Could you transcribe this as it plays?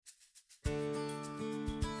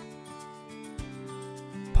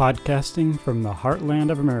Podcasting from the heartland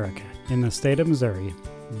of America in the state of Missouri,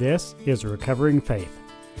 this is Recovering Faith,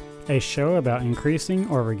 a show about increasing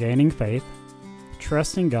or regaining faith,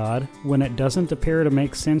 trusting God when it doesn't appear to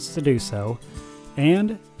make sense to do so,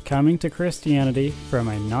 and coming to Christianity from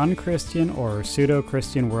a non-Christian or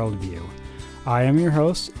pseudo-Christian worldview. I am your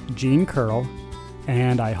host, Gene Curl,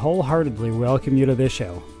 and I wholeheartedly welcome you to this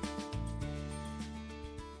show.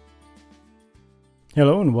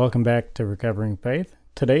 Hello and welcome back to Recovering Faith.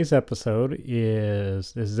 Today's episode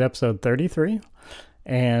this is episode 33,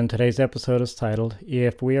 and today's episode is titled,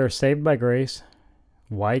 If We Are Saved by Grace,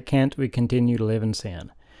 Why Can't We Continue to Live in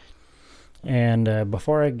Sin? And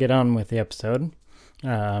before I get on with the episode,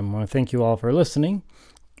 I want to thank you all for listening.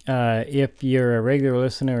 If you're a regular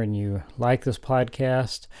listener and you like this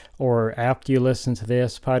podcast, or after you listen to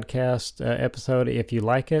this podcast episode, if you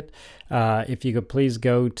like it, if you could please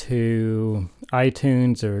go to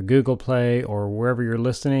iTunes or Google Play or wherever you're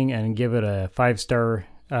listening and give it a 5-star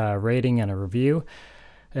rating and a review.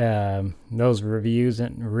 Those reviews,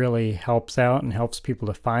 it really helps out and helps people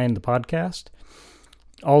to find the podcast.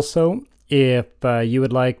 Also, if you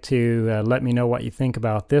would like to let me know what you think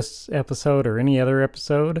about this episode or any other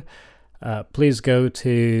episode, please go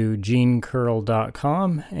to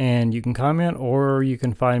genecurl.com and you can comment, or you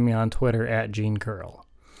can find me on Twitter at genecurl.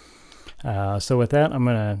 So with that, I'm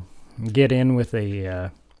going to get into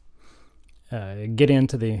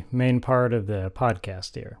the main part of the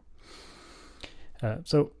podcast here.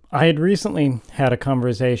 So I had recently had a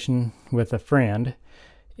conversation with a friend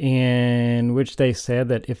in which they said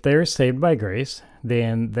that if they're saved by grace,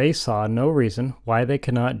 then they saw no reason why they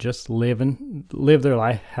could not just live their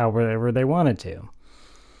life however they wanted to.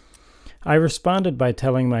 I responded by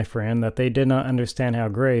telling my friend that they did not understand how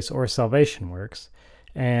grace or salvation works,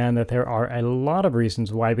 and that there are a lot of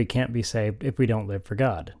reasons why we can't be saved if we don't live for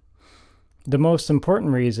God. The most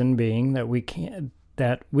important reason being that we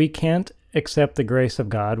can't accept the grace of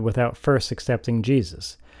God without first accepting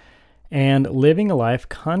Jesus. And living a life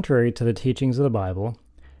contrary to the teachings of the Bible,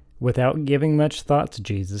 without giving much thought to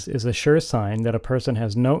Jesus, is a sure sign that a person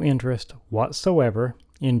has no interest whatsoever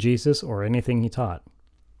in Jesus or anything he taught.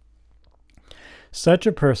 Such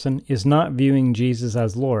a person is not viewing Jesus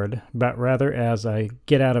as Lord, but rather as a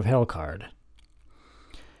get-out-of-hell card.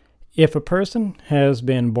 If a person has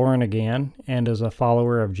been born again and is a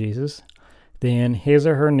follower of Jesus, then his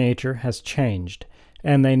or her nature has changed,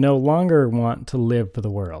 and they no longer want to live for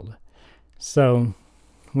the world. So,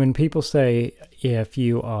 when people say, if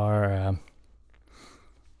you're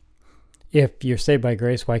saved by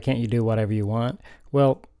grace, why can't you do whatever you want?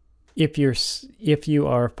 Well, if you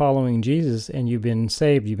are following Jesus and you've been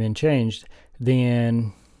saved, you've been changed,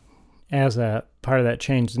 then as a part of that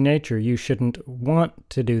changed nature, you shouldn't want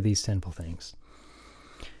to do these sinful things.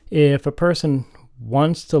 If a person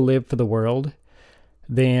wants to live for the world,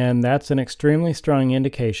 then that's an extremely strong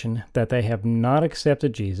indication that they have not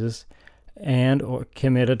accepted Jesus and or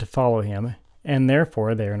committed to follow him, and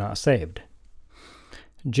therefore they are not saved.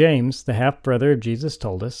 James, the half-brother of Jesus,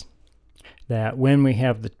 told us that when we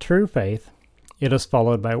have the true faith, it is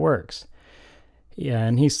followed by works. Yeah,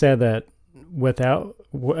 and he said that without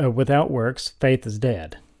works, faith is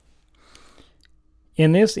dead.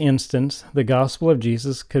 In this instance, the gospel of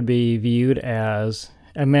Jesus could be viewed as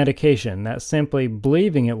a medication that simply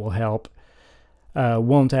believing it will help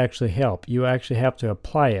won't actually help. You actually have to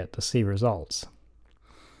apply it to see results.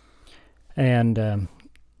 And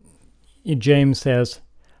James says,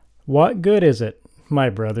 "What good is it, my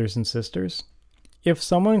brothers and sisters, if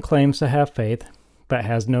someone claims to have faith but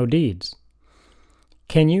has no deeds?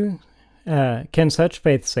 Can such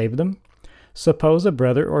faith save them? Suppose a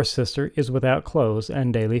brother or sister is without clothes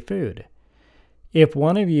and daily food. If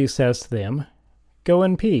one of you says to them, 'Go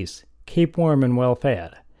in peace, keep warm and well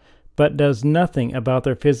fed,' but does nothing about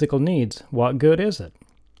their physical needs, what good is it?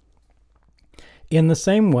 In the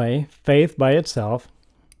same way, faith by itself,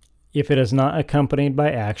 if it is not accompanied by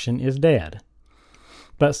action, is dead.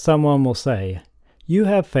 But someone will say, 'You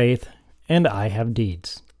have faith, and I have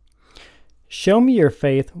deeds.' Show me your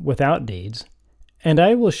faith without deeds, and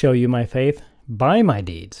I will show you my faith by my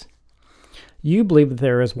deeds. You believe that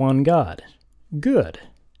there is one God. Good.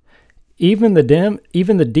 Even the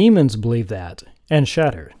demons believe that, and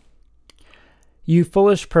shudder. You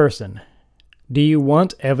foolish person, do you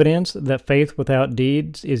want evidence that faith without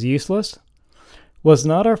deeds is useless? Was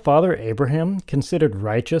not our father Abraham considered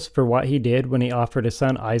righteous for what he did when he offered his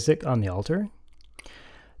son Isaac on the altar?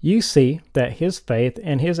 You see that his faith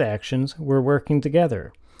and his actions were working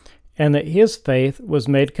together, and that his faith was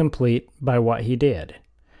made complete by what he did.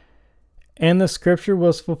 And the scripture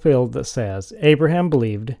was fulfilled that says, Abraham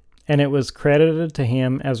believed, and it was credited to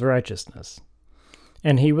him as righteousness.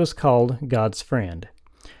 And he was called God's friend.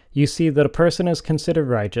 You see that a person is considered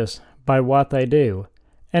righteous by what they do,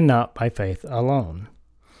 and not by faith alone.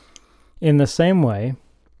 In the same way,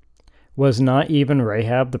 was not even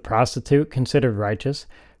Rahab the prostitute considered righteous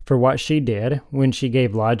for what she did when she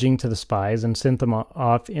gave lodging to the spies and sent them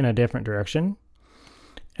off in a different direction?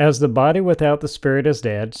 As the body without the spirit is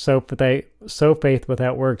dead, so faith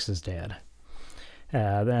without works is dead.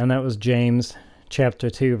 And that was James chapter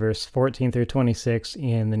 2, verse 14 through 26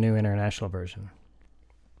 in the New International Version.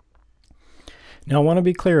 Now I want to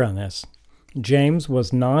be clear on this. James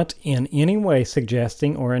was not in any way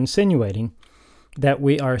suggesting or insinuating that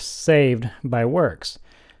we are saved by works,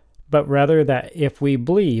 but rather that if we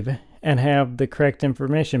believe and have the correct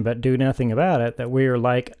information but do nothing about it, that we are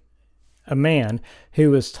like a man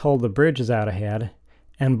who is told the bridge is out ahead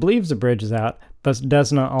and believes the bridge is out but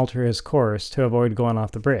does not alter his course to avoid going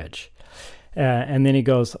off the bridge. And then he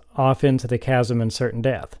goes off into the chasm and certain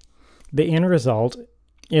death. The end result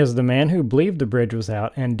is the man who believed the bridge was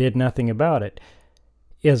out and did nothing about it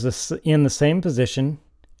is in the same position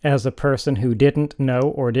as a person who didn't know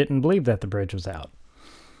or didn't believe that the bridge was out.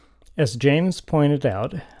 As James pointed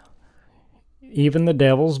out, even the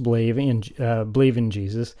devils believe in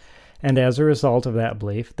Jesus, and as a result of that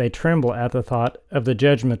belief, they tremble at the thought of the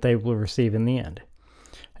judgment they will receive in the end.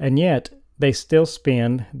 And yet, they still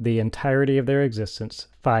spend the entirety of their existence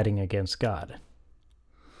fighting against God.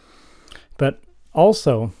 But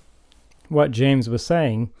also, what James was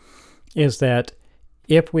saying is that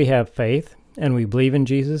if we have faith and we believe in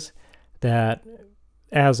Jesus, that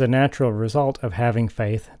as a natural result of having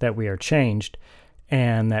faith, that we are changed,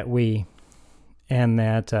 and that we'll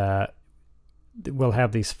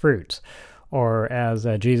have these fruits, or as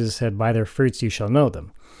Jesus said, by their fruits you shall know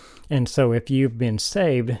them. And so if you've been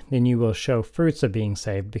saved, then you will show fruits of being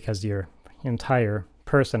saved because your entire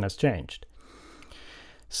person has changed.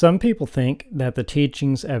 Some people think that the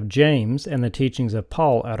teachings of James and the teachings of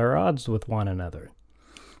Paul are at odds with one another,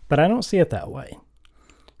 but I don't see it that way.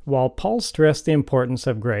 While Paul stressed the importance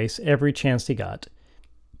of grace every chance he got,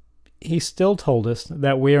 he still told us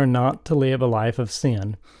that we are not to live a life of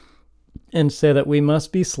sin and said that we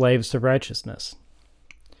must be slaves to righteousness.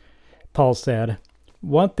 Paul said,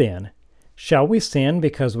 "What then? Shall we sin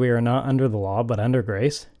because we are not under the law but under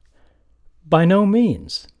grace? By no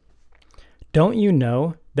means. Don't you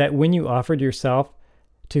know that when you offered yourself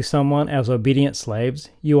to someone as obedient slaves,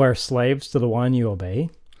 you are slaves to the one you obey?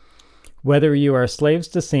 Whether you are slaves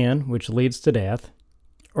to sin, which leads to death,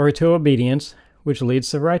 or to obedience, which leads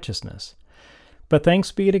to righteousness. But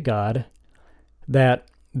thanks be to God that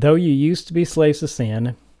though you used to be slaves to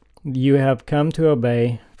sin, you have come to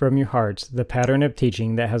obey from your hearts the pattern of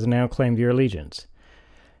teaching that has now claimed your allegiance.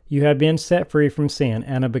 You have been set free from sin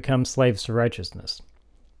and have become slaves to righteousness."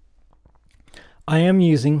 I am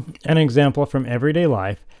using an example from everyday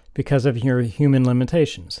life because of your human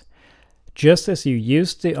limitations. Just as you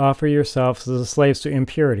used to offer yourselves as slaves to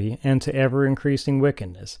impurity and to ever-increasing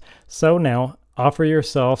wickedness, so now offer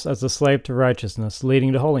yourselves as a slave to righteousness,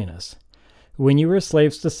 leading to holiness. When you were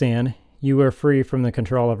slaves to sin, you were free from the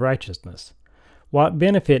control of righteousness. What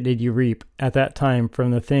benefit did you reap at that time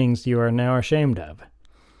from the things you are now ashamed of?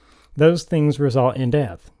 Those things result in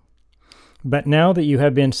death. But now that you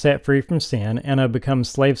have been set free from sin and have become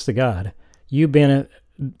slaves to God,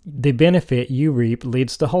 the benefit you reap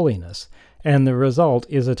leads to holiness, and the result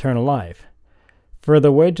is eternal life. For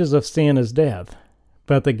the wages of sin is death,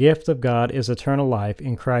 but the gift of God is eternal life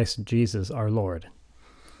in Christ Jesus our Lord.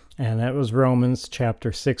 And that was Romans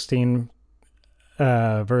chapter 16,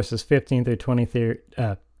 verses 15 through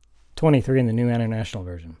 23 in the New International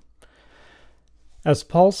Version. As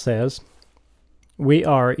Paul says, we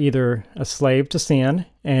are either a slave to sin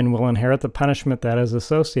and will inherit the punishment that is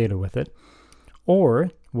associated with it,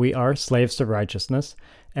 or we are slaves to righteousness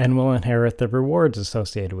and will inherit the rewards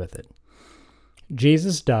associated with it.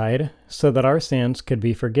 Jesus died so that our sins could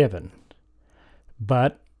be forgiven.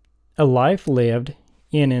 But a life lived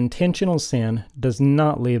in intentional sin does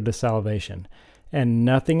not lead to salvation, and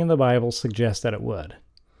nothing in the Bible suggests that it would.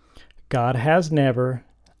 God has never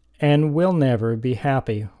and will never be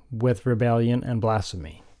happy with rebellion and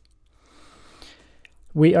blasphemy.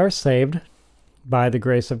 We are saved by the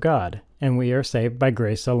grace of God, and we are saved by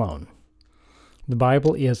grace alone. The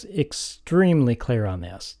Bible is extremely clear on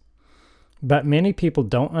this, but many people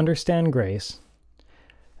don't understand grace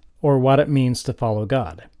or what it means to follow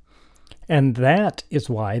God. And that is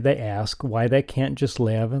why they ask why they can't just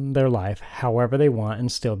live their life however they want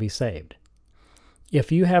and still be saved.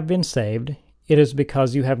 If you have been saved, it is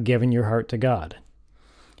because you have given your heart to God.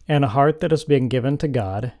 And a heart that has been given to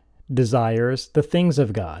God desires the things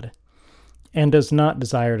of God and does not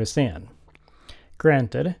desire to sin.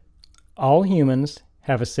 Granted, all humans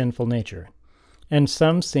have a sinful nature, and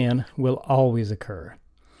some sin will always occur.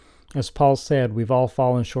 As Paul said, we've all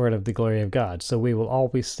fallen short of the glory of God, so we will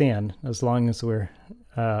always sin as long as we're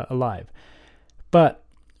alive. But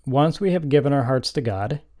once we have given our hearts to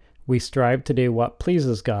God, we strive to do what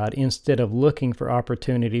pleases God instead of looking for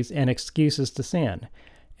opportunities and excuses to sin.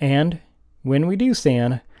 And when we do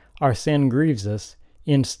sin, our sin grieves us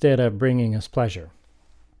instead of bringing us pleasure.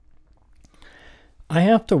 I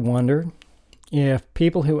have to wonder if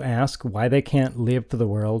people who ask why they can't live for the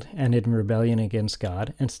world and in rebellion against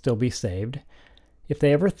God and still be saved, if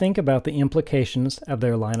they ever think about the implications of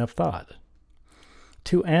their line of thought.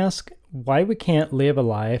 To ask why we can't live a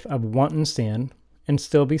life of wanton sin and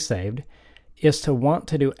still be saved is to want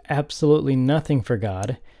to do absolutely nothing for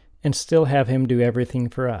God and still have Him do everything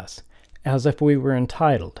for us, as if we were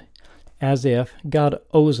entitled, as if God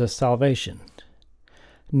owes us salvation.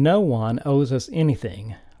 No one owes us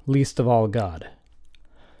anything, least of all God.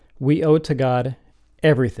 We owe to God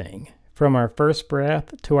everything, from our first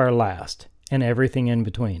breath to our last, and everything in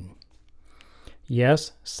between.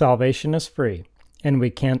 Yes, salvation is free, and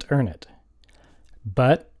we can't earn it.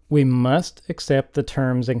 But we must accept the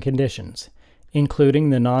terms and conditions, including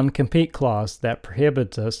the non-compete clause that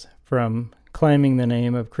prohibits us from claiming the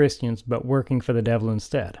name of Christians but working for the devil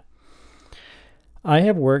instead. I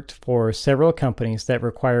have worked for several companies that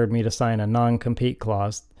required me to sign a non-compete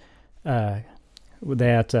clause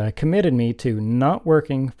that committed me to not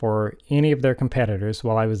working for any of their competitors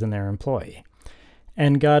while I was in their employ.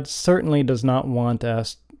 And God certainly does not want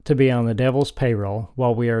us to be on the devil's payroll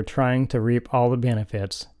while we are trying to reap all the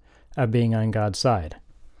benefits of being on God's side.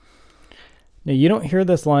 Now, you don't hear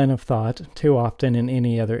this line of thought too often in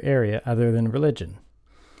any other area other than religion.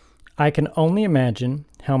 I can only imagine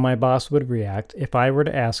how my boss would react if I were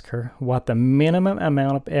to ask her what the minimum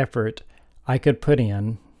amount of effort I could put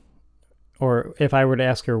in, or if I were to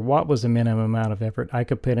ask her what was the minimum amount of effort I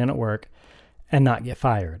could put in at work and not get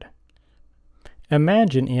fired.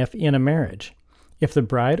 Imagine if, in a marriage, if the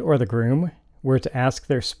bride or the groom were to ask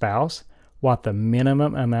their spouse what the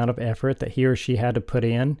minimum amount of effort that he or she had to put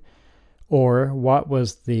in, or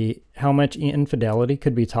how much infidelity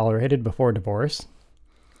could be tolerated before divorce.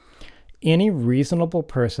 Any reasonable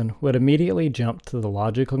person would immediately jump to the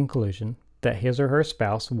logical conclusion that his or her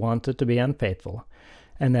spouse wanted to be unfaithful,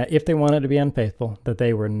 and that if they wanted to be unfaithful, that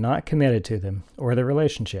they were not committed to them or their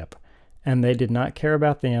relationship, and they did not care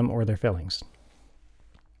about them or their feelings.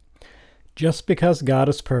 Just because God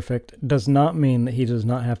is perfect does not mean that He does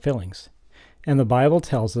not have feelings, and the Bible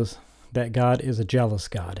tells us that God is a jealous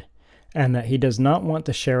God, and that He does not want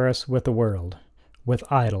to share us with the world, with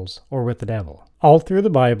idols, or with the devil. All through the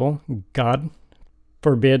Bible, God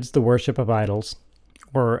forbids the worship of idols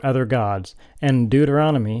or other gods. And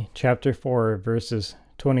Deuteronomy chapter 4, verses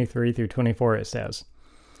 23 through 24, it says,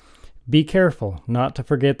 "Be careful not to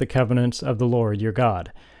forget the covenants of the Lord your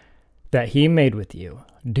God, that He made with you.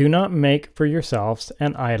 Do not make for yourselves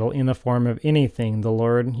an idol in the form of anything the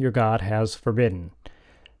Lord your God has forbidden.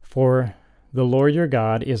 For the Lord your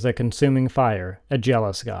God is a consuming fire, a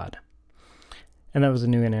jealous God." And that was the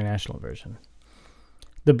New International Version.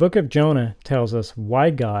 The book of Jonah tells us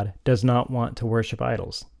why God does not want to worship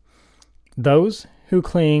idols. Those who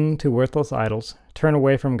cling to worthless idols turn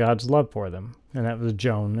away from God's love for them. And that was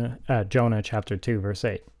Jonah chapter 2, verse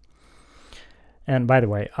 8. And by the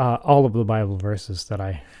way, all of the Bible verses that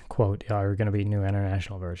I quote are going to be New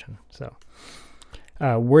International Version. So,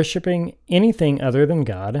 worshiping anything other than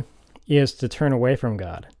God is to turn away from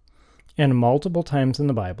God. And multiple times in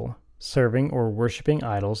the Bible, serving or worshiping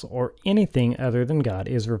idols or anything other than God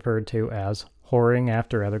is referred to as whoring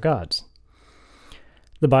after other gods.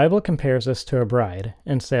 The Bible compares us to a bride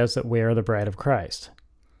and says that we are the bride of Christ.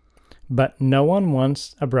 But no one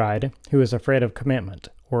wants a bride who is afraid of commitment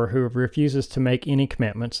or who refuses to make any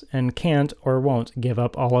commitments and can't or won't give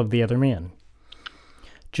up all of the other men.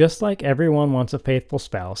 Just like everyone wants a faithful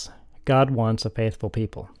spouse, God wants a faithful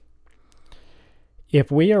people. If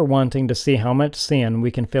we are wanting to see how much sin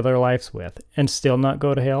we can fill our lives with and still not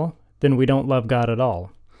go to hell, then we don't love God at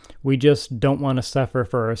all. We just don't want to suffer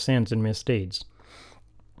for our sins and misdeeds.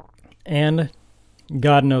 And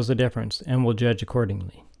God knows the difference and will judge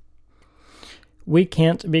accordingly. We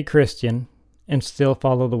can't be Christian and still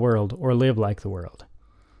follow the world or live like the world.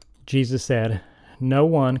 Jesus said, "No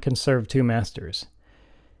one can serve two masters.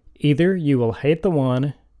 Either you will hate the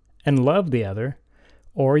one and love the other,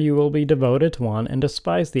 or you will be devoted to one and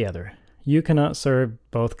despise the other. You cannot serve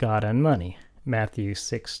both God and money." Matthew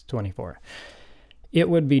 6:24. It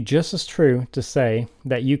would be just as true to say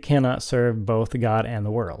that you cannot serve both God and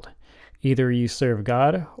the world. Either you serve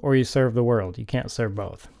God or you serve the world. You can't serve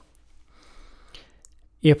both.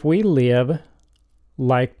 If we live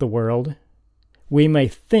like the world, we may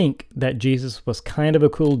think that Jesus was kind of a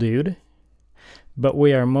cool dude, but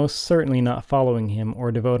we are most certainly not following him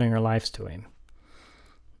or devoting our lives to him.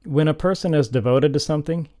 When a person is devoted to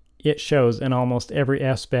something, it shows in almost every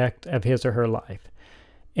aspect of his or her life.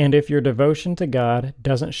 And if your devotion to God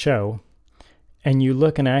doesn't show, and you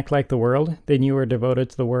look and act like the world, then you are devoted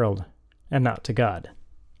to the world and not to God.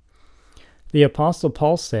 The Apostle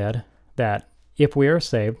Paul said that if we are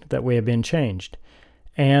saved, that we have been changed.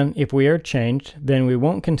 And if we are changed, then we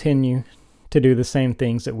won't continue to do the same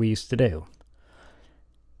things that we used to do.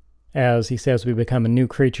 As he says, we become a new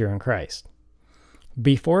creature in Christ.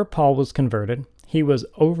 Before Paul was converted, he was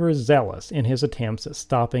overzealous in his attempts at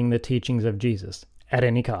stopping the teachings of Jesus at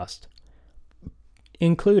any cost,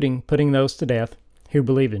 including putting those to death who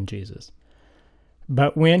believed in Jesus.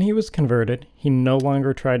 But when he was converted, he no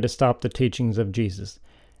longer tried to stop the teachings of Jesus,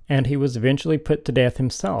 and he was eventually put to death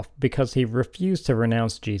himself because he refused to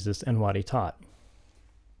renounce Jesus and what he taught.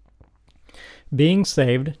 Being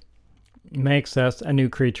saved makes us a new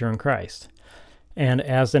creature in Christ, and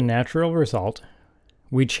as a natural result,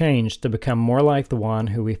 we change to become more like the one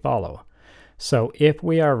who we follow. So if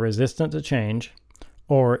we are resistant to change,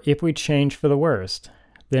 or if we change for the worst,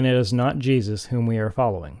 then it is not Jesus whom we are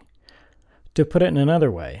following. To put it in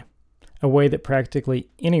another way, a way that practically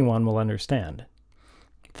anyone will understand.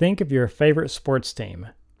 Think of your favorite sports team,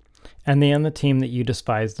 and then the team that you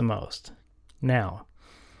despise the most. Now,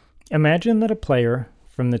 imagine that a player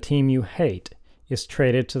from the team you hate is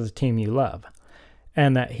traded to the team you love,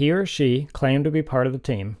 and that he or she claimed to be part of the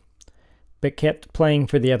team, but kept playing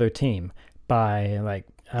for the other team by,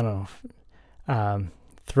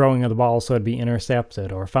 throwing of the ball so it'd be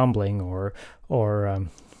intercepted, or fumbling, or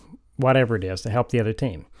whatever it is to help the other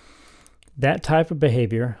team. That type of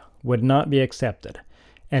behavior would not be accepted,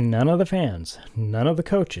 and none of the fans, none of the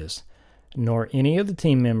coaches, nor any of the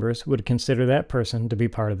team members would consider that person to be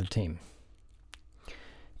part of the team.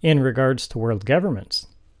 In regards to world governments,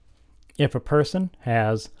 if a person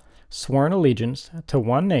has sworn allegiance to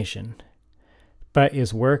one nation, but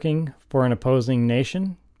is working for an opposing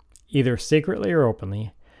nation, either secretly or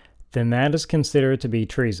openly, then that is considered to be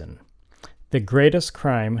treason, the greatest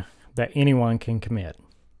crime that anyone can commit.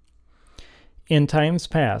 In times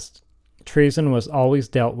past, treason was always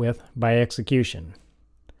dealt with by execution.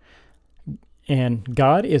 And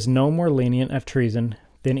God is no more lenient of treason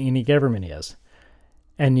than any government is.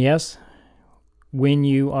 And yes, when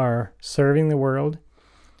you are serving the world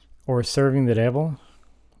or serving the devil,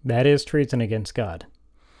 that is treason against God.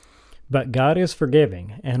 But God is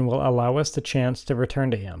forgiving and will allow us the chance to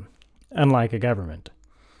return to him, unlike a government.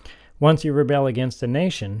 Once you rebel against a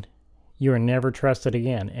nation, you are never trusted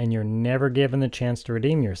again, and you're never given the chance to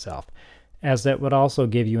redeem yourself, as that would also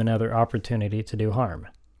give you another opportunity to do harm.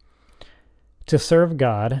 To serve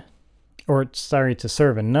God, to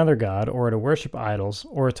serve another God, or to worship idols,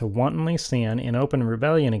 or to wantonly sin in open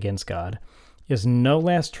rebellion against God, is no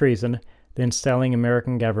less treason than selling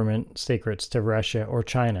American government secrets to Russia or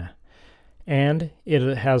China. And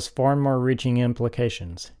it has far more reaching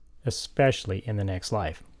implications, especially in the next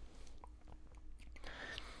life.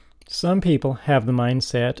 Some people have the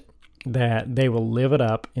mindset that they will live it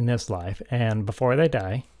up in this life, and before they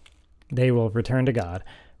die, they will return to God,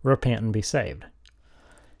 repent, and be saved.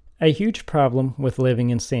 A huge problem with living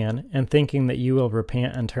in sin and thinking that you will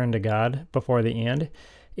repent and turn to God before the end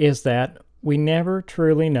is that we never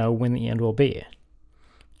truly know when the end will be.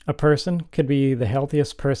 A person could be the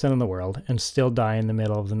healthiest person in the world and still die in the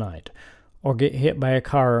middle of the night, or get hit by a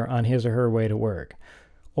car on his or her way to work,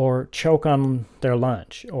 or choke on their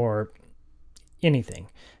lunch, or anything.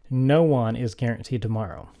 No one is guaranteed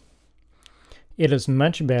tomorrow. It is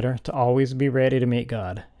much better to always be ready to meet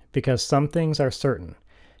God, because some things are certain,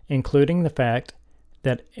 including the fact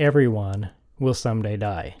that everyone will someday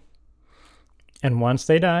die. And once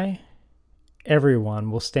they die,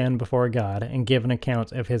 everyone will stand before God and give an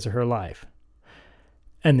account of his or her life,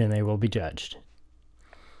 and then they will be judged.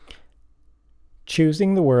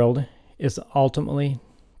 Choosing the world is ultimately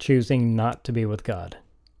choosing not to be with God.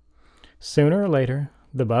 Sooner or later,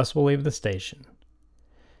 the bus will leave the station.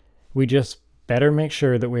 We just better make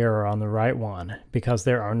sure that we are on the right one, because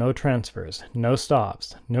there are no transfers, no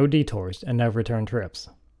stops, no detours, and no return trips.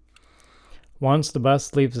 Once the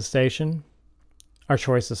bus leaves the station, our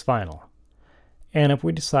choice is final. And if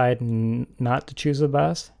we decide not to choose a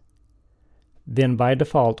bus, then by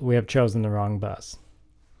default we have chosen the wrong bus.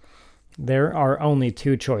 There are only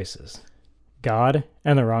two choices: God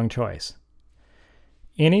and the wrong choice.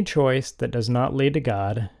 Any choice that does not lead to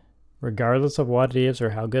God, regardless of what it is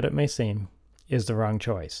or how good it may seem, is the wrong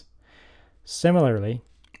choice. Similarly,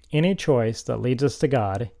 any choice that leads us to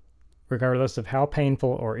God, regardless of how painful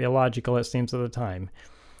or illogical it seems at the time,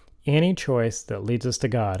 any choice that leads us to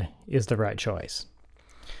God is the right choice.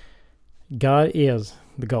 God is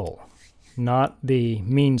the goal, not the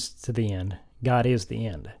means to the end. God is the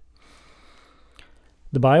end.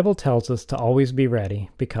 The Bible tells us to always be ready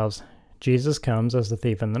because Jesus comes as the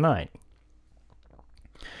thief in the night.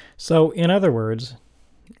 So, in other words,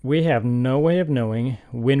 we have no way of knowing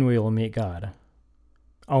when we will meet God,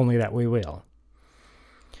 only that we will.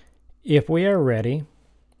 If we are ready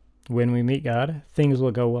when we meet God, things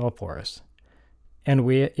will go well for us. And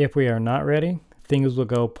if we are not ready, things will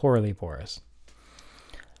go poorly for us.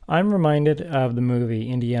 I'm reminded of the movie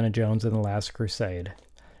Indiana Jones and the Last Crusade,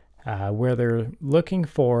 where they're looking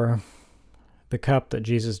for the cup that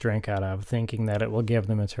Jesus drank out of, thinking that it will give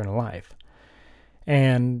them eternal life.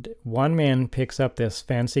 And one man picks up this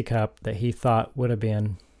fancy cup that he thought would have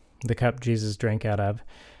been the cup Jesus drank out of,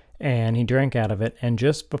 and he drank out of it, and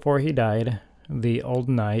just before he died, the old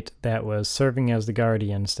knight that was serving as the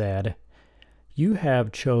guardian said, "You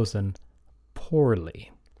have chosen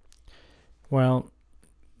poorly." Well,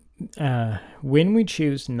 when we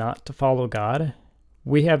choose not to follow God,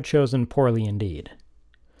 we have chosen poorly indeed.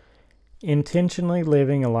 Intentionally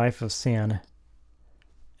living a life of sin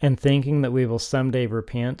and thinking that we will someday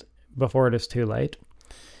repent before it is too late,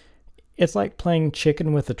 it's like playing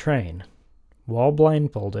chicken with a train, while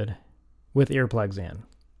blindfolded, with earplugs in.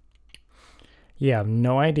 You have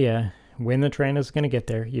no idea when the train is going to get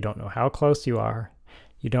there. You don't know how close you are.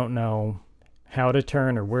 You don't know how to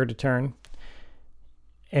turn or where to turn.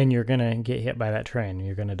 And you're going to get hit by that train and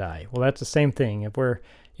you're going to die. Well, that's the same thing. If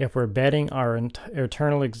we're betting our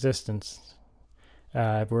eternal existence,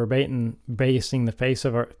 if we're basing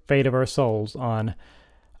the fate of our souls on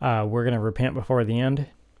we're going to repent before the end,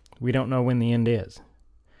 we don't know when the end is.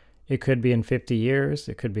 It could be in 50 years.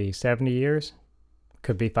 It could be 70 years. It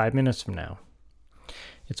could be 5 minutes from now.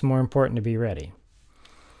 It's more important to be ready.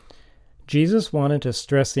 Jesus wanted to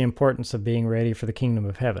stress the importance of being ready for the kingdom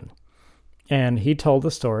of heaven. And he told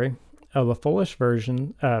the story of the foolish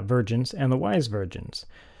virgins and the wise virgins,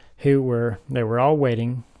 they were all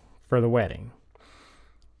waiting for the wedding.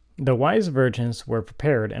 The wise virgins were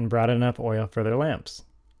prepared and brought enough oil for their lamps.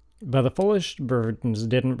 But the foolish virgins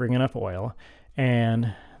didn't bring enough oil,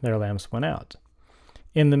 and their lamps went out.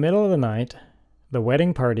 In the middle of the night, the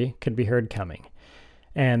wedding party could be heard coming,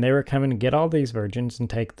 and they were coming to get all these virgins and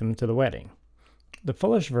take them to the wedding. The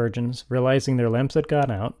foolish virgins, realizing their lamps had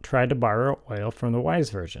gone out, tried to borrow oil from the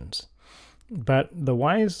wise virgins. But the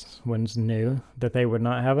wise ones knew that they would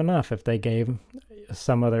not have enough if they gave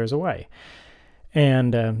some of theirs away.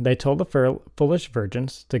 And they told the foolish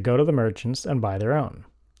virgins to go to the merchants and buy their own.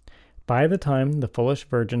 By the time the foolish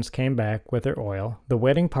virgins came back with their oil, the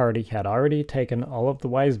wedding party had already taken all of the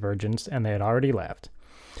wise virgins and they had already left.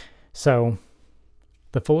 So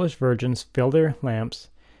the foolish virgins filled their lamps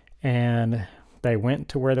and they went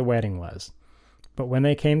to where the wedding was. But when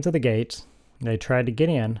they came to the gates, they tried to get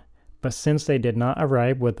in, but since they did not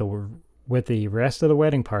arrive with the rest of the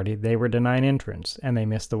wedding party, they were denied entrance and they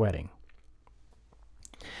missed the wedding.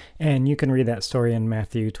 And you can read that story in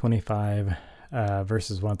Matthew 25,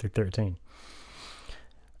 verses 1 through 13.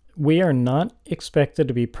 We are not expected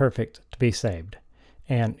to be perfect to be saved.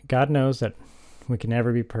 And God knows that we can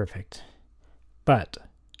never be perfect. But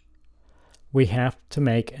we have to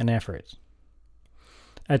make an effort.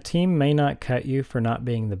 A team may not cut you for not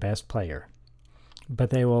being the best player,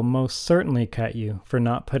 but they will most certainly cut you for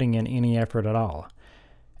not putting in any effort at all.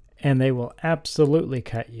 And they will absolutely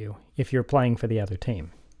cut you if you're playing for the other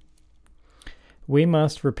team. We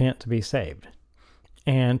must repent to be saved.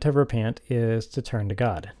 And to repent is to turn to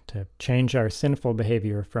God, to change our sinful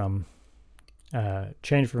behavior from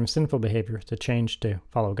sinful behavior to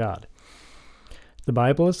follow God. The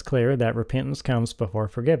Bible is clear that repentance comes before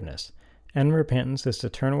forgiveness, and repentance is to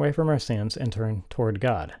turn away from our sins and turn toward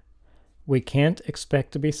God. We can't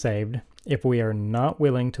expect to be saved if we are not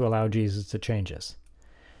willing to allow Jesus to change us.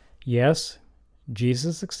 Yes,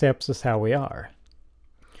 Jesus accepts us how we are,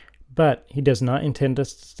 but he does not intend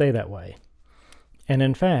us to stay that way. And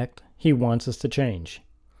in fact, he wants us to change.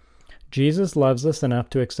 Jesus loves us enough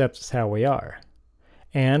to accept us how we are,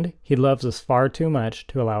 and he loves us far too much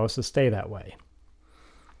to allow us to stay that way.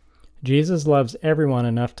 Jesus loves everyone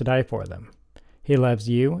enough to die for them. He loves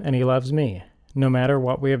you and he loves me, no matter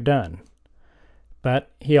what we have done.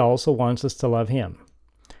 But he also wants us to love him.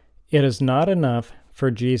 It is not enough for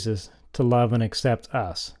Jesus to love and accept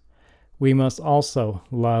us. we must also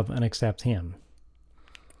love and accept him.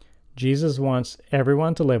 Jesus wants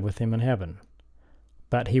everyone to live with him in heaven,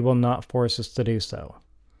 but he will not force us to do so.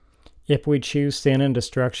 If we choose sin and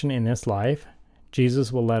destruction in this life,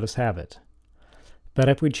 Jesus will let us have it. But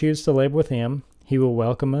if we choose to live with him, he will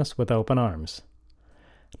welcome us with open arms.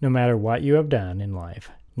 No matter what you have done in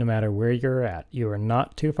life, no matter where you're at, you are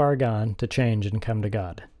not too far gone to change and come to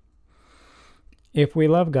God. If we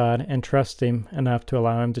love God and trust him enough to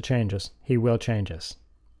allow him to change us, he will change us.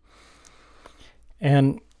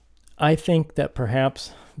 And I think that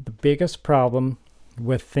perhaps the biggest problem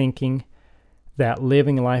with thinking that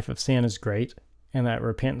living a life of sin is great and that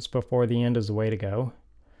repentance before the end is the way to go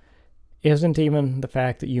isn't even the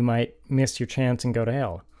fact that you might miss your chance and go to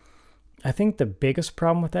hell. I think the biggest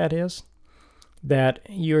problem with that is that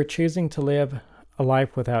you're choosing to live a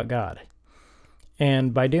life without God.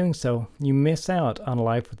 And by doing so, you miss out on a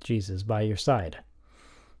life with Jesus by your side.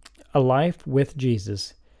 A life with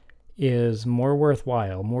Jesus is more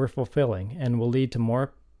worthwhile, more fulfilling, and will lead to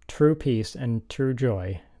more true peace and true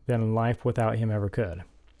joy than life without him ever could.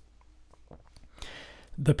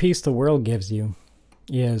 The peace the world gives you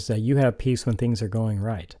is that you have peace when things are going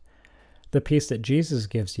right. The peace that Jesus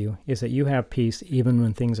gives you is that you have peace even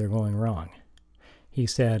when things are going wrong. He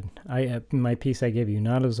said, my peace I give you,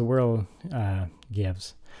 not as the world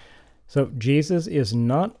gives. So Jesus is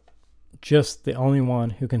not just the only one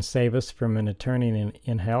who can save us from an eternity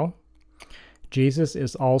in hell. Jesus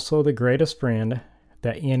is also the greatest friend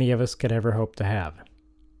that any of us could ever hope to have.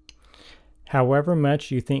 However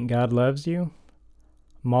much you think God loves you,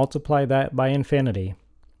 multiply that by infinity,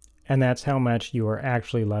 and that's how much you are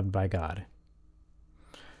actually loved by God.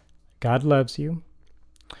 God loves you.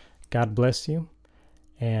 God bless you.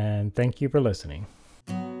 And thank you for listening.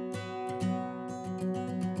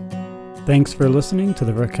 Thanks for listening to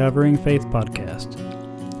the Recovering Faith Podcast.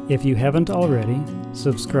 If you haven't already,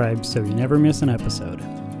 subscribe so you never miss an episode.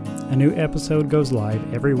 A new episode goes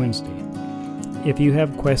live every Wednesday. If you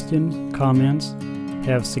have questions, comments,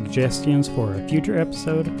 have suggestions for a future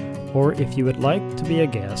episode, or if you would like to be a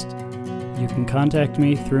guest, you can contact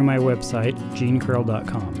me through my website,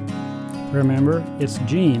 genecurl.com. Remember, it's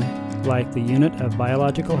gene like the unit of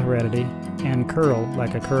biological heredity and curl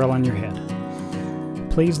like a curl on your head.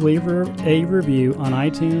 Please leave a review on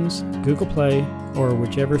iTunes, Google Play, or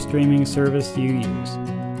whichever streaming service you use.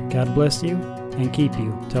 God bless you and keep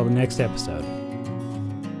you till the next episode.